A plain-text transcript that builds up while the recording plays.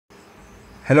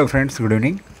Hello friends, good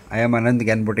evening. I am Anand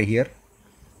Gyanbote here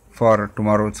for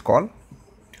tomorrow's call.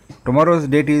 Tomorrow's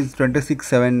date is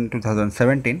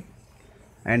 26/7/2017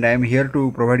 and I am here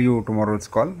to provide you tomorrow's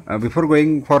call. Before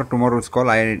going for tomorrow's call,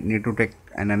 I need to take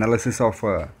an analysis of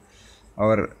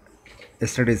our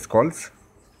yesterday's calls.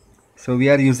 So we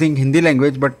are using Hindi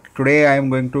language, but today I am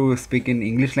going to speak in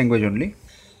English language only.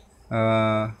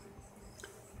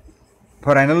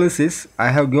 For analysis, I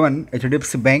have given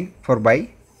HDFC Bank for buy.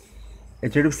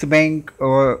 HDFC Bank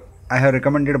I have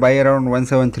recommended buy around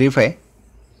 1735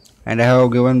 and I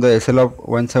have given the SL of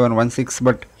 1716,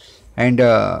 but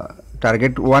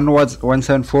target 1 was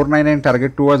 1749 and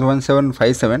target 2 was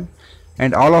 1757,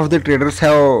 and all of the traders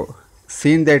have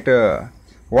seen that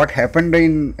what happened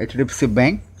in HDFC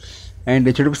Bank, and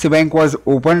HDFC Bank was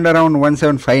opened around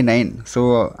 1759. So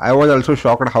I was also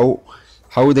shocked how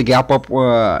the gap up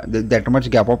that much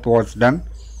gap up was done,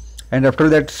 and after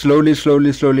that slowly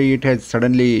it has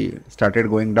suddenly started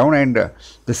going down, and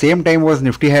the same time was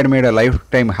Nifty had made a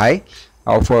lifetime high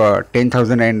of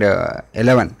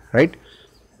 10,011, right?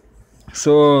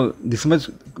 So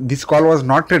this call was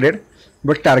not traded,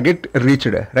 but target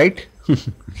reached, right?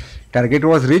 Target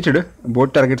was reached,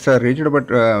 both targets are reached, but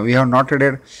we have not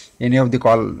traded any of the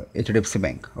call HDFC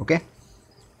Bank. Okay,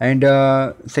 and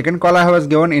second call I was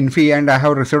given Infi, and I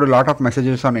have received a lot of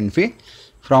messages on Infi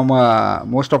from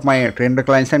most of my trained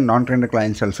clients and non-trained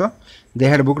clients also. They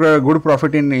had booked a good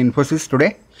profit in Infosys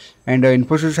today, and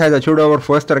Infosys has achieved our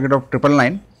first target of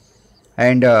 999,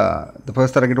 and the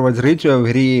first target was reached.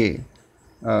 Very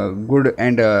good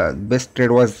and best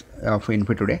trade was of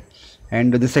Infi today,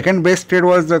 and the second best trade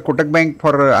was Kotak Bank.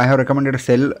 For I have recommended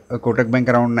sell Kotak Bank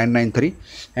around 993,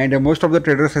 and most of the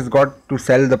traders has got to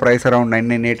sell the price around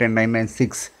 998 and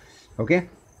 996. Okay,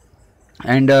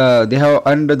 and they have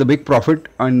earned the big profit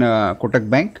on Kotak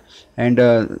Bank, and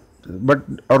but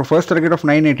our first target of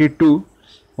 982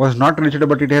 was not reached,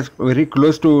 but it has very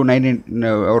close to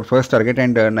our first target,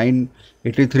 and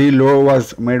 983 low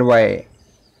was made by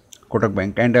Kotak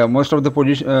Bank, and most of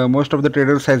the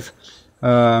traders has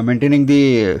maintaining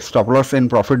the stop loss in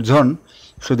profit zone,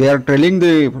 so they are trailing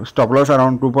the stop loss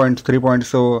around 2 points, 3 points,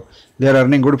 so they are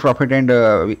earning good profit, and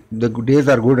the days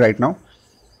are good right now.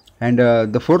 And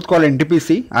the fourth call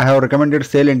NTPC, I have recommended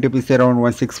sell NTPC around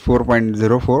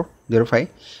 164.0405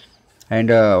 and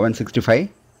 165,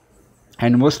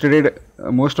 and most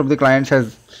of the clients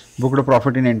has booked a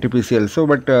profit in NTPC also,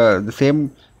 but the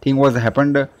same thing was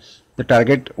happened. The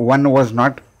target 1 was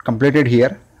not completed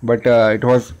here, but it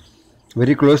was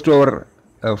very close to our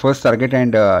first target,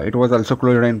 and it was also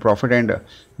closed in profit, and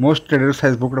most traders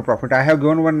has booked a profit. I have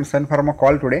given one Sun Pharma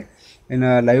call today in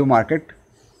a live market.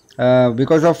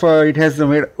 Because of it has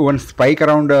made one spike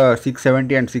around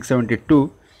 670 and 672,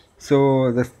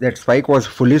 so that spike was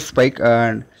fully spike,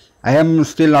 and I am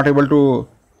still not able to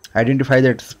identify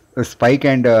that spike,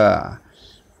 and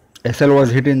SL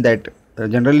was hit in that.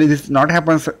 Generally this not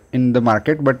happens in the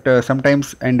market, but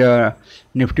sometimes, and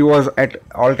Nifty was at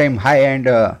all time high, and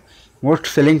most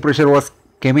selling pressure was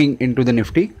coming into the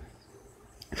Nifty,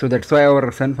 so that's why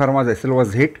our Sun Pharma's SL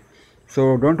was hit.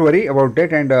 So don't worry about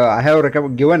that, and I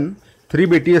have given 3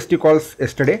 BTST calls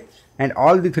yesterday, and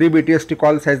all the 3 BTST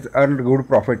calls has earned good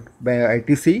profit by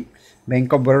ITC,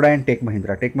 Bank of Baroda and Tech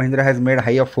Mahindra. Tech Mahindra has made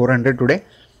high of 400 today.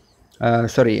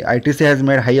 Sorry, ITC has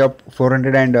made high of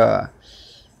 400, and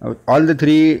all the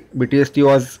 3 BTST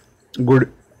was good.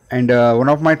 And one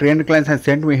of my trained clients has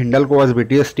sent me Hindalco was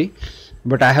BTST,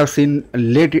 but I have seen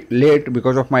late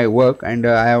because of my work, and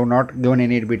I have not given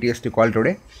any BTST call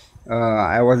today.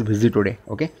 I was busy today.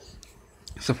 Okay,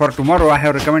 so for tomorrow I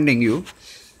have recommending you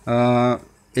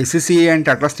ACC and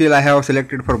Tata Steel I have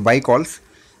selected for buy calls,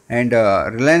 and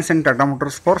Reliance and Tata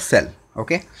Motors for sell.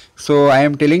 Okay, so I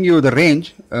am telling you the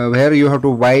range where you have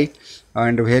to buy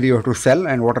and where you have to sell,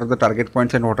 and what are the target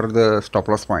points and what are the stop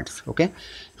loss points. Okay,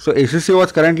 so ACC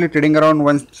was currently trading around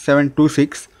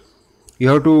 1726. You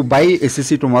have to buy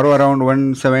ACC tomorrow around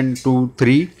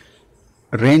 1723,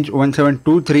 range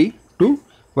 1723 to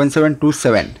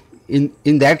 1727.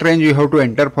 In that range you have to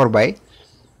enter for buy,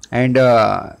 and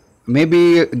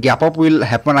maybe gap up will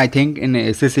happen, I think, in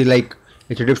ACC like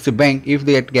HDFC Bank. If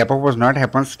that gap up was not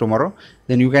happens tomorrow,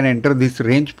 then you can enter this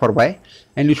range for buy,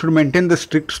 and you should maintain the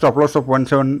strict stop loss of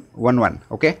 1711.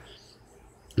 Okay,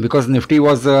 because Nifty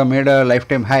was made a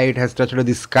lifetime high, it has touched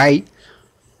the sky,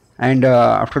 and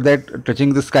after that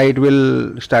touching the sky it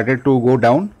will started to go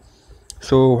down.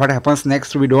 So what happens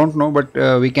next we don't know, but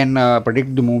we can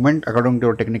predict the movement according to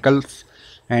our technicals,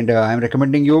 and I am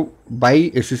recommending you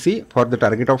buy ACC for the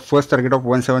target of first target of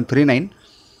 1739,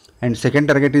 and second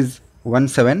target is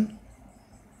 17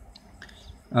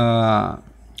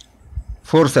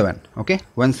 1747. Okay,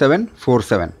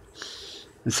 1747.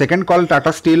 Second call,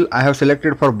 Tata Steel, I have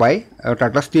selected for buy.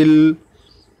 Tata Steel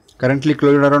currently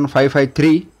closed around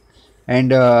 553,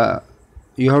 and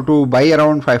you have to buy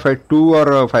around 552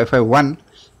 or 551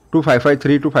 to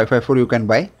 553 to 554 you can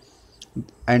buy,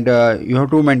 and you have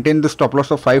to maintain the stop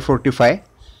loss of 545,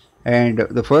 and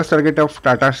the first target of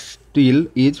Tata Steel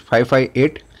is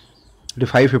 558 to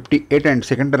 558, and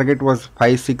second target was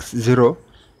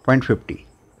 560.50.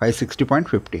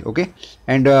 560.50. Okay,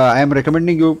 and I am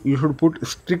recommending you should put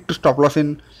strict stop loss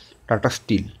in Tata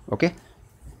Steel. Okay,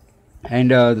 and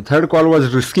the third call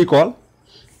was risky call.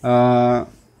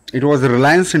 It was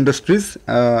Reliance Industries.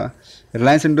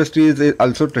 Reliance Industries is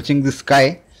also touching the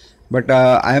sky, but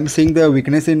I am seeing the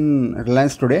weakness in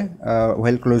Reliance today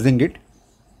while closing it,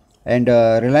 and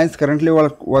Reliance currently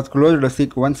was closed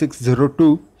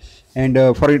 1602,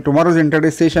 and for tomorrow's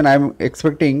intraday session I am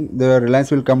expecting the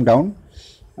Reliance will come down,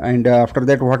 and after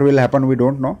that what will happen we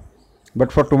don't know,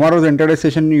 but for tomorrow's intraday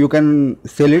session you can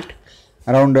sell it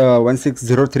around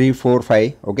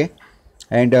 160345. Okay,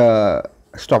 and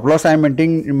stop loss I am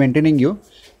maintaining you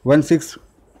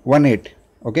 1618.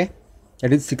 Okay,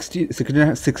 that is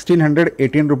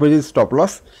 1618 rupees is stop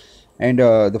loss, and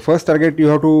the first target you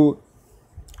have to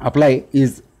apply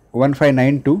is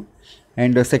 1592,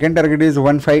 and the second target is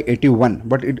 1581,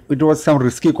 but it was some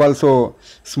risky call, so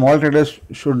small traders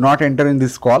should not enter in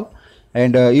this call,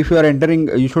 and if you are entering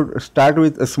you should start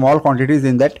with small quantities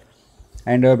in that,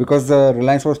 and because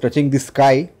Reliance was touching the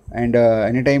sky, and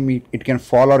anytime it can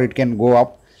fall or it can go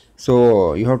up,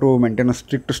 so you have to maintain a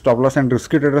strict stop loss, and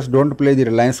risky traders don't play the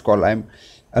Reliance call. I am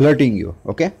alerting you.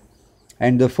 Okay,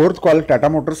 and the fourth call, Tata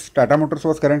Motors. Tata Motors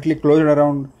was currently closed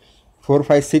around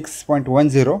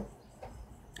 456.10,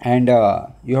 and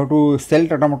you have to sell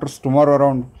Tata Motors tomorrow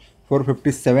around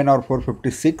 457 or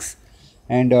 456,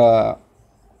 and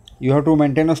you have to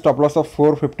maintain a stop loss of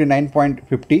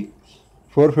 459.50.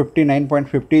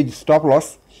 459.50 is stop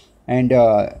loss, and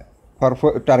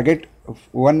for target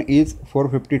 1 is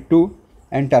 452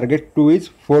 and target 2 is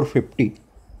 450.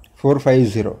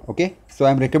 Okay, so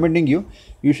I am recommending you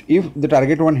if the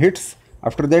target 1 hits,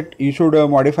 after that you should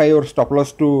modify your stop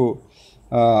loss to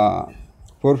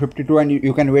 452, and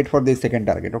you can wait for the second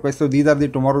target. Okay, so these are the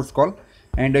tomorrow's call,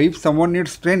 and if someone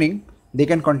needs training they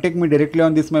can contact me directly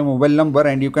on this my mobile number,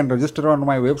 and you can register on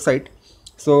my website.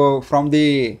 So from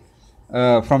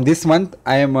this month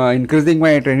I am increasing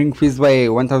my training fees by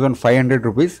 1500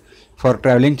 rupees for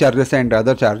traveling charges and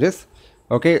other charges.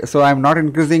 Okay, so I am not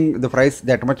increasing the price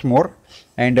that much more,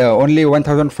 and only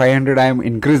 1500 I am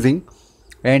increasing,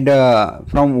 and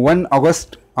from 1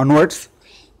 August onwards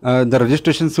the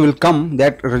registrations will come.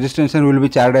 That registration will be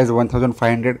charged as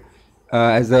 1500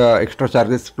 as the extra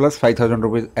charges plus 5000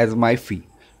 rupees as my fee.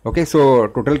 Okay, so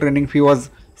total training fee was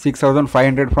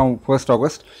 6500 from 1st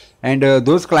August, and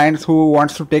those clients who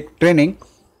wants to take training,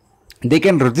 they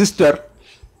can register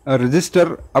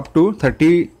up to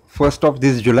 31st of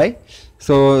this July,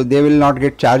 so they will not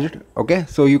get charged. Okay,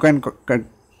 so you can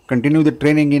continue the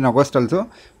training in August also,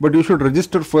 but you should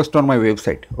register first on my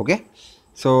website. Okay,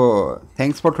 so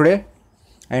thanks for today,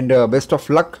 and best of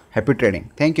luck, happy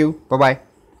trading. Thank you, bye bye.